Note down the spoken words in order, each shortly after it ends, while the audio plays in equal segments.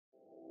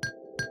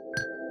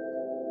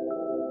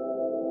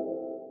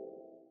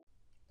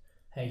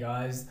Hey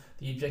guys,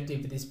 the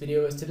objective for this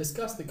video is to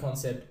discuss the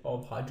concept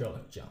of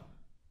hydraulic jump.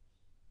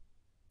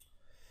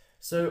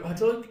 So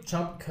hydraulic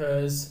jump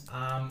occurs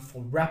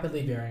for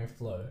rapidly varying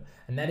flow,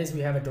 and that is we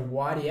have a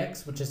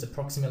dy/dx which is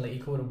approximately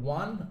equal to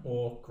 1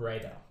 or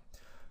greater.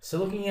 So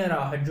looking at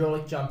our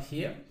hydraulic jump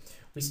here,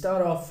 we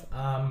start off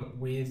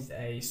with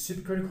a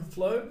supercritical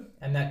flow,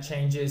 and that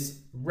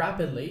changes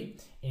rapidly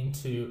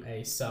into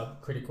a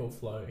subcritical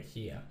flow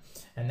here.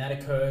 And that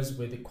occurs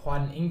with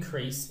quite an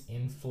increase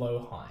in flow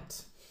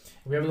height.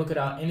 If we have a look at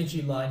our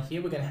energy line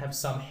here, we're going to have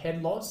some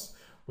head loss,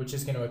 which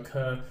is going to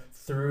occur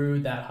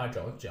through that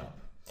hydraulic jump.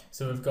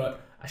 So we've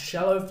got a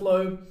shallow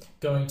flow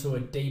going to a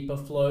deeper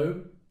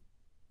flow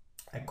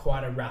at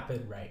quite a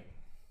rapid rate.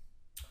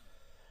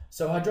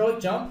 So hydraulic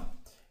jump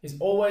is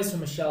always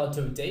from a shallow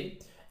to a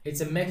deep.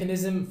 It's a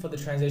mechanism for the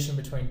transition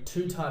between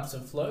two types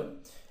of flow,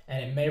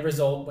 and it may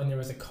result when there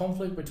is a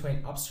conflict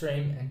between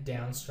upstream and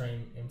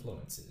downstream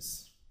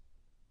influences.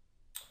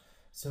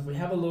 So if we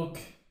have a look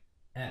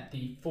at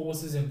the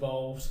forces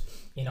involved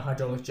in a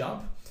hydraulic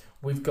jump,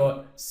 we've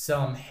got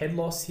some head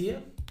loss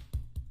here.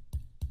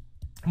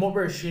 And what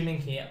we're assuming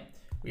here,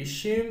 we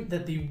assume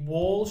that the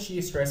wall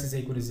shear stress is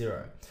equal to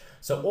 0.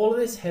 So all of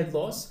this head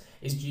loss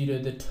is due to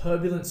the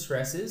turbulent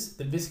stresses,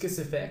 the viscous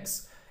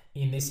effects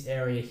in this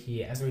area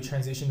here as we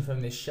transition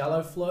from this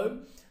shallow flow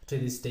to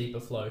this deeper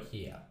flow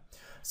here.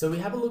 So we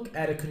have a look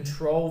at a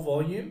control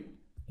volume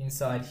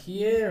inside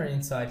here and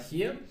inside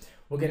here.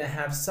 We're going to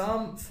have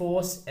some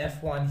force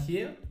F1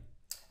 here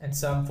and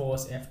some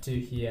force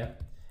F2 here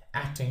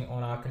acting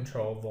on our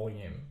control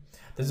volume.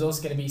 There's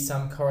also going to be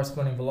some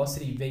corresponding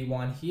velocity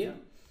V1 here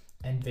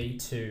and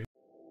V2